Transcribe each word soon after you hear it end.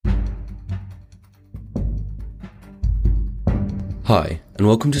Hi, and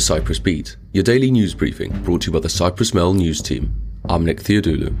welcome to Cyprus Beat, your daily news briefing brought to you by the Cyprus Mail news team. I'm Nick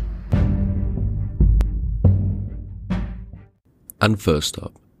Theodoulou. And first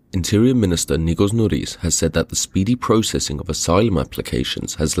up, Interior Minister Nikos Nouris has said that the speedy processing of asylum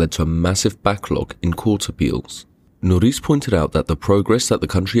applications has led to a massive backlog in court appeals. Nouris pointed out that the progress that the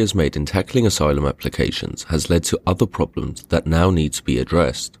country has made in tackling asylum applications has led to other problems that now need to be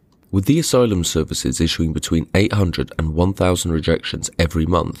addressed. With the asylum services issuing between 800 and 1,000 rejections every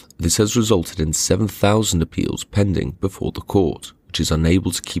month, this has resulted in 7,000 appeals pending before the court, which is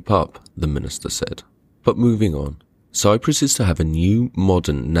unable to keep up, the minister said. But moving on, Cyprus is to have a new,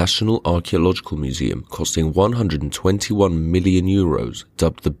 modern national archaeological museum costing €121 million,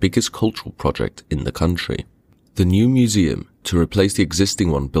 dubbed the biggest cultural project in the country. The new museum, to replace the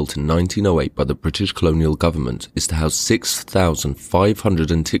existing one built in 1908 by the British colonial government, is to house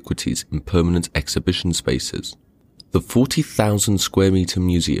 6,500 antiquities in permanent exhibition spaces. The 40,000 square metre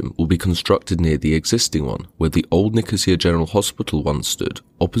museum will be constructed near the existing one, where the old Nicosia General Hospital once stood,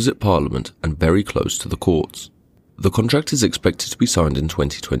 opposite Parliament and very close to the courts. The contract is expected to be signed in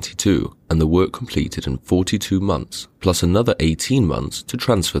 2022 and the work completed in 42 months, plus another 18 months to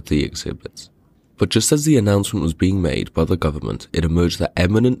transfer the exhibits. But just as the announcement was being made by the government, it emerged that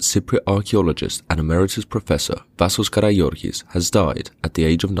eminent Cypriot archaeologist and Emeritus Professor Vassos Karageorghis has died at the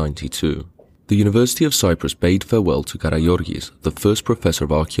age of 92. The University of Cyprus bade farewell to Karageorghis, the first professor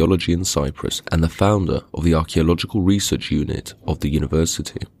of archaeology in Cyprus and the founder of the archaeological research unit of the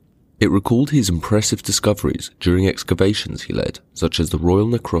university. It recalled his impressive discoveries during excavations he led, such as the royal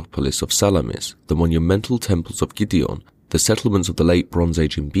necropolis of Salamis, the monumental temples of Gideon, the settlements of the late Bronze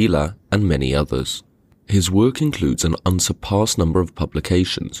Age in Bila, and many others. His work includes an unsurpassed number of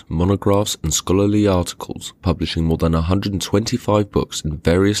publications, monographs and scholarly articles, publishing more than 125 books in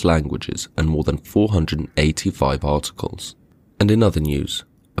various languages and more than 485 articles. And in other news,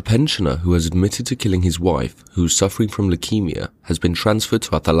 a pensioner who has admitted to killing his wife, who is suffering from leukemia, has been transferred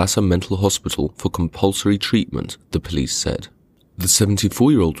to Athalassa Mental Hospital for compulsory treatment, the police said. The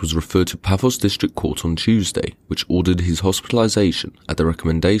 74-year-old was referred to Paphos District Court on Tuesday, which ordered his hospitalization at the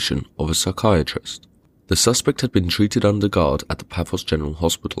recommendation of a psychiatrist. The suspect had been treated under guard at the Paphos General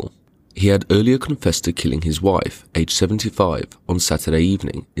Hospital. He had earlier confessed to killing his wife, aged 75, on Saturday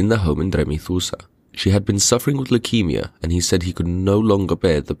evening in their home in Dremithousa. She had been suffering with leukemia and he said he could no longer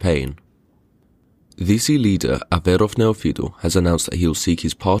bear the pain. Disy leader Averof Neophytou has announced that he will seek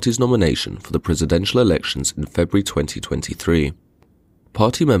his party's nomination for the presidential elections in February 2023.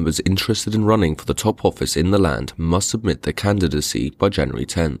 Party members interested in running for the top office in the land must submit their candidacy by January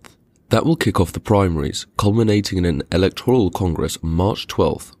 10th. That will kick off the primaries, culminating in an electoral congress on March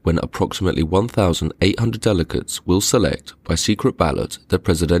 12th, when approximately 1,800 delegates will select, by secret ballot, their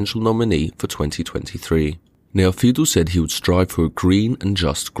presidential nominee for 2023. Neophytou said he would strive for a green and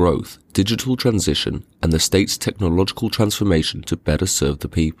just growth, digital transition, and the state's technological transformation to better serve the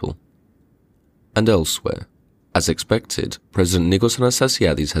people. And elsewhere, as expected, President Nikos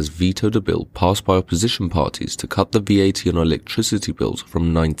Anastasiadis has vetoed a bill passed by opposition parties to cut the VAT on electricity bills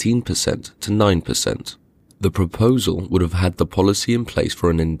from 19% to 9%. The proposal would have had the policy in place for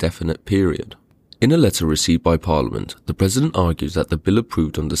an indefinite period. In a letter received by Parliament, the President argues that the bill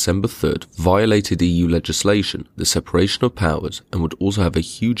approved on December 3rd violated EU legislation, the separation of powers, and would also have a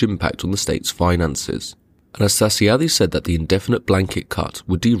huge impact on the state's finances. Anastasiadis said that the indefinite blanket cut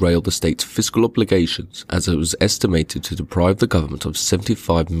would derail the state's fiscal obligations, as it was estimated to deprive the government of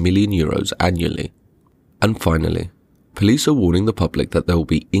 €75 million annually. And finally, police are warning the public that there will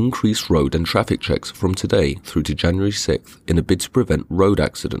be increased road and traffic checks from today through to January 6th in a bid to prevent road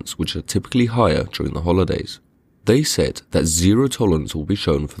accidents, which are typically higher during the holidays. They said that zero tolerance will be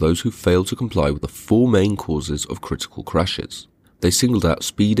shown for those who fail to comply with the four main causes of critical crashes. They singled out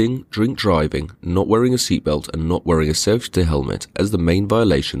speeding, drink driving, not wearing a seatbelt and not wearing a safety helmet as the main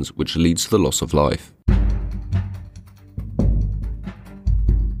violations, which leads to the loss of life.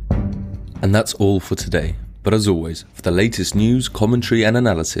 And that's all for today. But as always, for the latest news, commentary and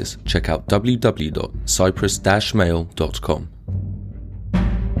analysis, check out www.cyprus-mail.com.